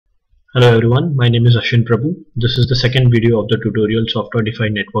Hello everyone, my name is Ashwin Prabhu. This is the second video of the tutorial Software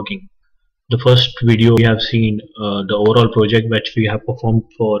Defined Networking. The first video we have seen the overall project which we have performed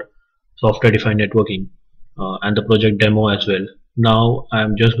for Software Defined Networking and the project demo as well. Now I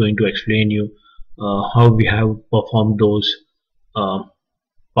am just going to explain you how we have performed those uh,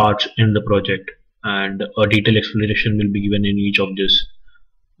 parts in the project, and a detailed explanation will be given in each of these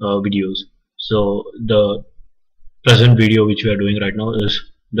videos. So the present video which we are doing right now is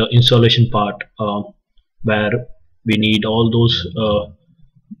the installation part, where we need all those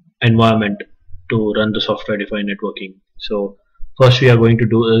environment to run the software defined networking. So first we are going to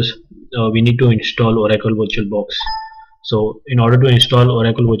do is we need to install Oracle Virtualbox. So in order to install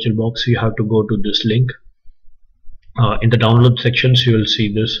Oracle Virtualbox, you have to go to this link. In the download sections you will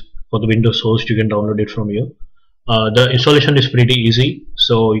see this. For the Windows host you can download it from here. The installation is pretty easy,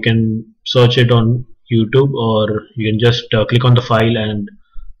 so you can search it on YouTube, or you can just click on the file and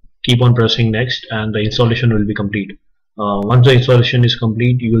keep on pressing next, and the installation will be complete. Once the installation is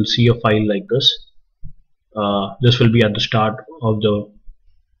complete, you will see a file like this. This will be at the start of the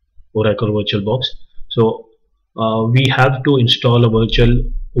Oracle VirtualBox. So we have to install a virtual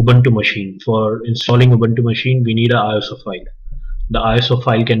Ubuntu machine. For installing Ubuntu machine, we need a ISO file. The ISO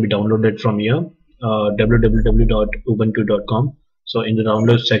file can be downloaded from here, www.ubuntu.com. So in the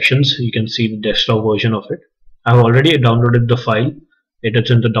download sections, you can see the desktop version of it. I have already downloaded the file. It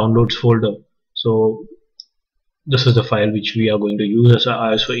is in the downloads folder. So this is the file which we are going to use as an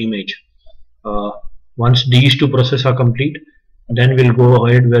ISO image. Once these two processes are complete, then we'll go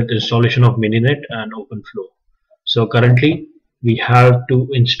ahead with installation of Mininet and Openflow. So currently we have to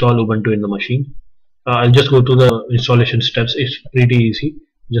install Ubuntu in the machine. I'll just go to the installation steps. It's pretty easy.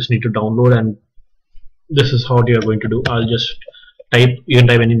 Just need to download, and this is how you are going to do. I'll just type, you can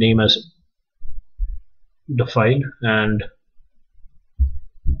type any name as the file, and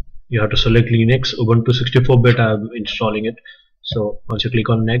you have to select Linux, Ubuntu 64-bit. I'm installing it. So once you click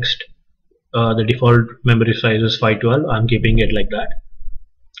on next, the default memory size is 512. I'm keeping it like that.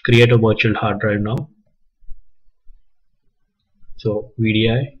 Create a virtual hard drive now. So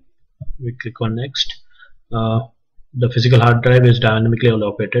VDI, we click on next. The physical hard drive is dynamically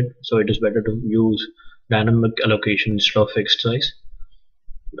allocated, so it is better to use dynamic allocation instead of fixed size.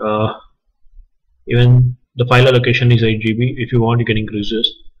 Even the file allocation is 8 GB. If you want, you can increase this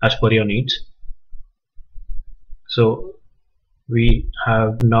as per your needs. So we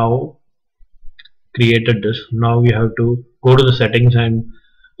have now created this. Now we have to go to the settings and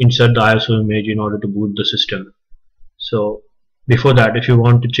insert the ISO image in order to boot the system. So before that, if you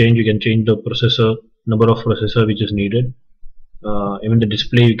want to change, you can change the processor, number of processor which is needed. Even the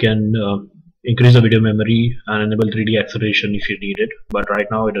display, you can increase the video memory and enable 3D acceleration if you need it, but right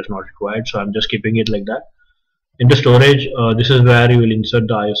now it is not required, so I'm just keeping it like that. In the storage, this is where you will insert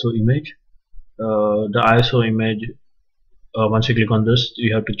the ISO image. The ISO image, once you click on this,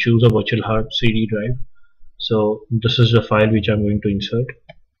 you have to choose a virtual hard CD drive. So this is the file which I'm going to insert.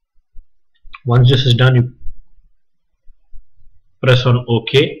 Once this is done, you press on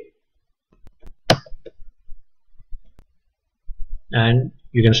OK, and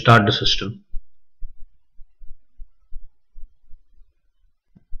you can start the system.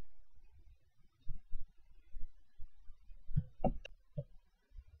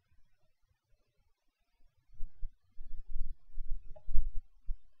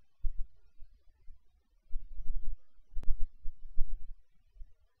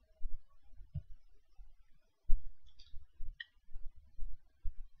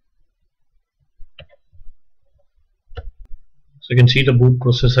 So you can see the boot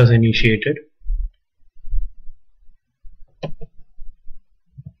process has initiated.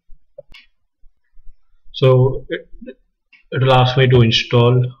 So it will ask me to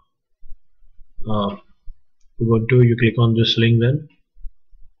install Ubuntu. You click on this link then.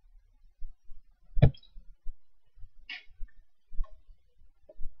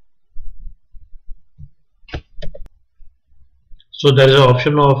 So there is an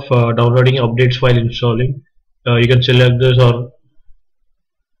option of downloading updates while installing. You can select this or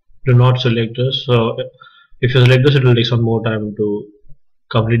do not select this. So if you select this, it will take some more time to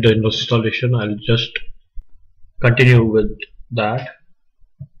complete the installation. I'll just continue with that.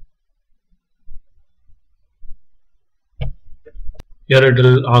 Here it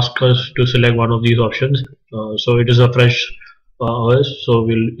will ask us to select one of these options. So it is a fresh OS, so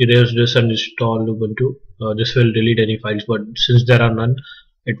we'll erase this and install Ubuntu. This will delete any files, but since there are none,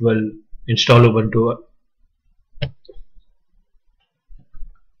 it will install Ubuntu.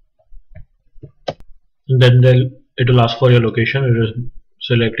 And then it will ask for your location. It is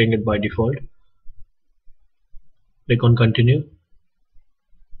selecting it by default. Click on continue.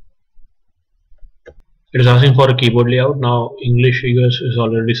 It is asking for a keyboard layout. Now English US is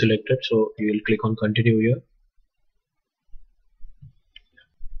already selected, so you will click on continue here.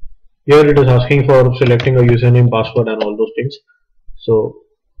 Here it is asking for selecting a username, password and all those things. So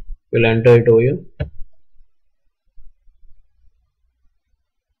we'll enter it over here.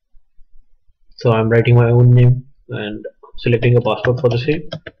 So I'm writing my own name and selecting a password for the same.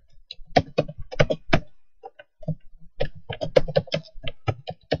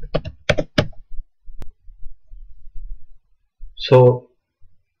 So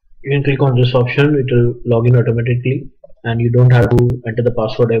you can click on this option, it will log in automatically and you don't have to enter the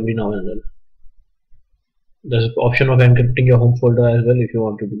password every now and then. There's an option of encrypting your home folder as well if you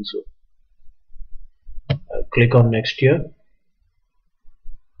want to do so. Click on next here.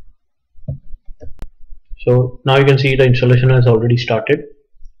 So now you can see the installation has already started. It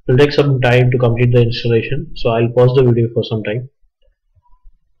will take some time to complete the installation, so I'll pause the video for some time.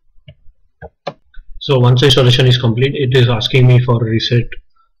 So once the installation is complete, it is asking me for a reset.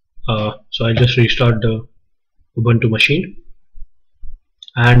 So I'll just restart the Ubuntu machine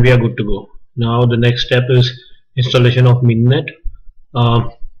and we are good to go. Now the next step is installation of Mininet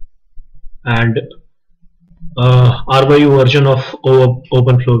and RYU version of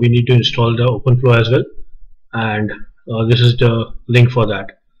Openflow. We need to install the Openflow as well, and this is the link for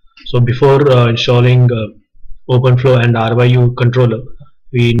that. So before installing Openflow and RYU controller,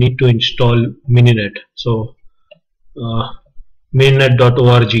 we need to install Mininet. So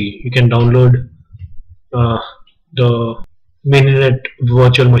mininet.org, you can download the Mininet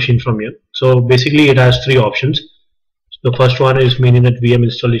virtual machine from here. So basically it has three options. The first one is Mininet VM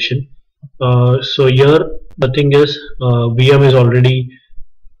installation. So here the thing is, VM is already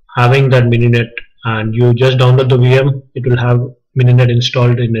having that Mininet, and you just download the VM, it will have Mininet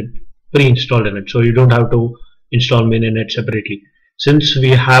installed in it, pre-installed in it, so you don't have to install Mininet separately. Since we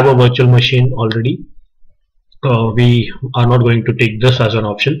have a virtual machine already, we are not going to take this as an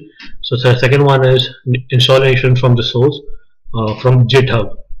option. So the second one is installation from the source, from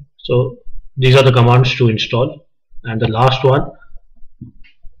GitHub. So these are the commands to install, and the last one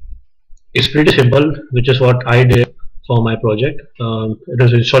is pretty simple, which is what I did for my project. It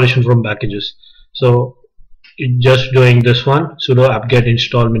is installation from packages. So just doing this one, sudo apt-get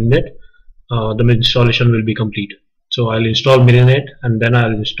install Mininet, the installation will be complete. So I'll install Mininet and then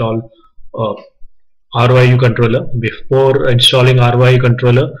I'll install RYU controller. Before installing RYU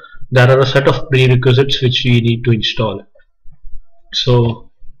controller, there are a set of prerequisites which we need to install.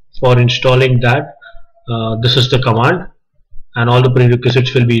 So for installing that, this is the command, and all the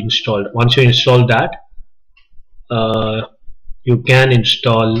prerequisites will be installed. Once you install that, you can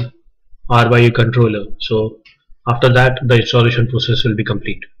install RYU controller. So after that, the installation process will be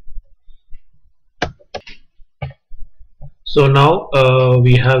complete. So now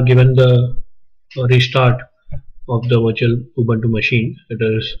we have given the restart of the virtual Ubuntu machine. It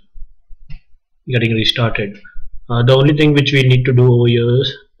is getting restarted. The only thing which we need to do over here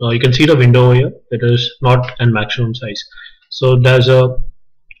is, you can see the window over here, it is not in maximum size. So there's a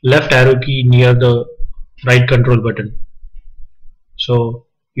left arrow key near the right control button. So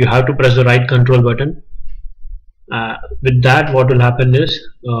you have to press the right control button. With that, what will happen is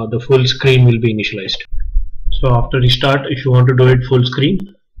the full screen will be initialized. So after restart, if you want to do it full screen,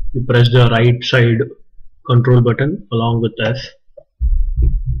 you press the right side control button along with F.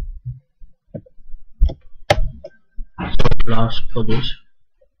 So we'll ask for this.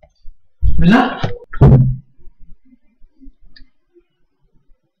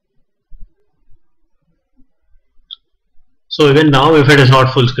 So even now, if it is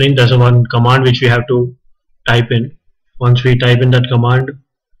not full screen, there's one command which we have to type in. Once we type in that command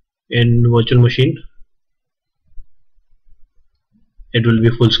in virtual machine, it will be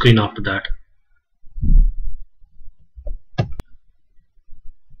full screen after that.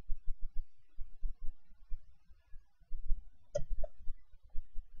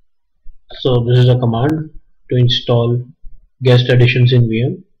 So this is a command to install guest additions in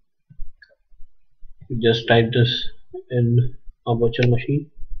VM. You just type this in a virtual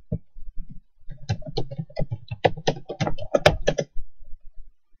machine.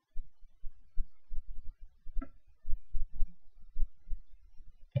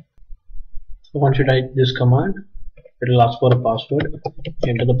 So once you type this command, it will ask for a password.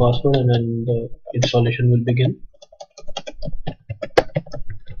 Enter the password and then the installation will begin.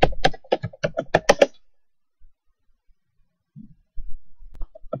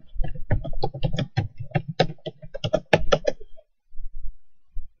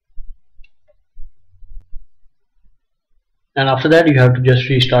 And after that, you have to just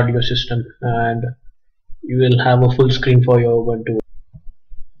restart your system and you will have a full screen for your Ubuntu.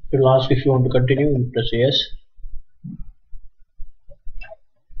 It will ask if you want to continue, press yes.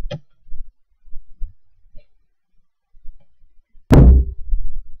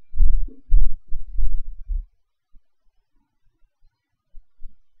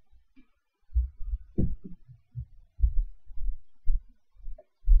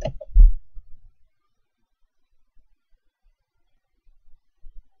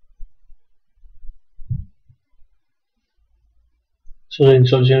 So the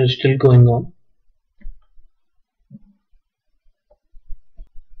installation is still going on.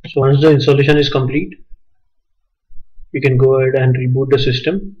 So once the installation is complete, you can go ahead and reboot the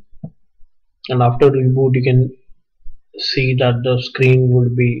system, and after reboot you can see that the screen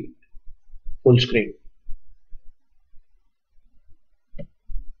would be full screen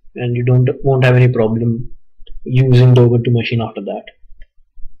and you won't have any problem using the Ubuntu machine after that.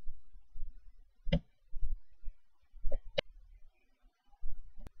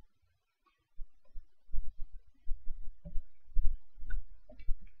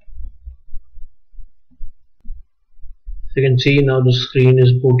 So you can see now the screen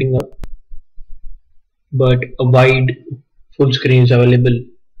is booting up, but a wide full screen is available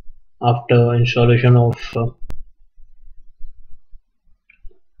after installation of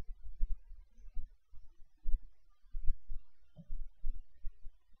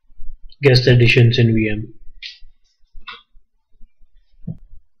guest editions in VM.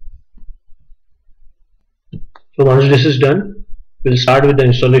 So once this is done, we'll start with the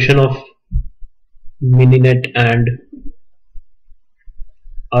installation of Mininet and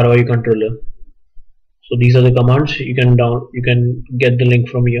RYU controller. So these are the commands. You can get the link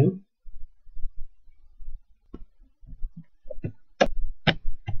from here.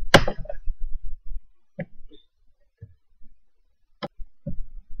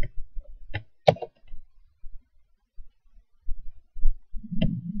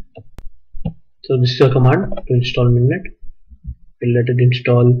 So this is a command to install Mininet. We'll let it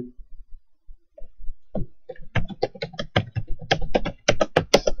install.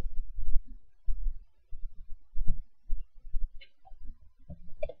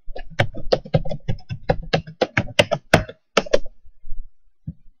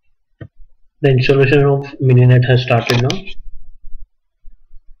 The installation of Mininet has started now.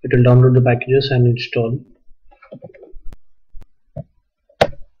 It will download the packages and install.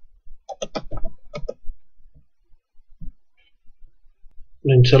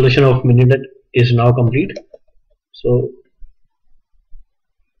 The installation of Mininet is now complete. So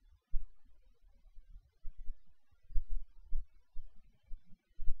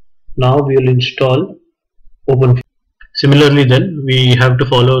now we will install Openflow. Similarly, then we have to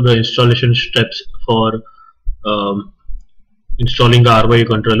follow the installation steps for installing the RYU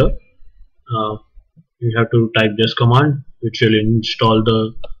controller. You have to type this command, which will install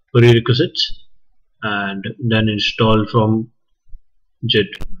the prerequisites, and then install from Git.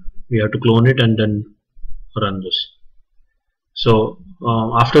 We have to clone it and then run this. So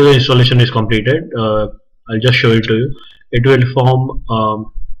after the installation is completed, I'll just show it to you. It will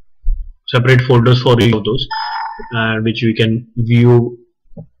form separate folders for each of those, which we can view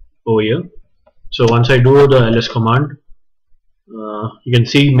over here. So once I do the ls command, you can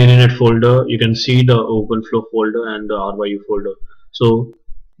see Mininet folder, you can see the Openflow folder and the RYU folder. So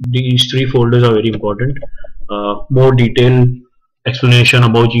these three folders are very important. More detailed explanation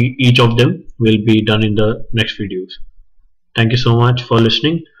about each of them will be done in the next videos. Thank you so much for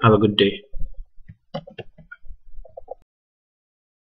listening. Have a good day.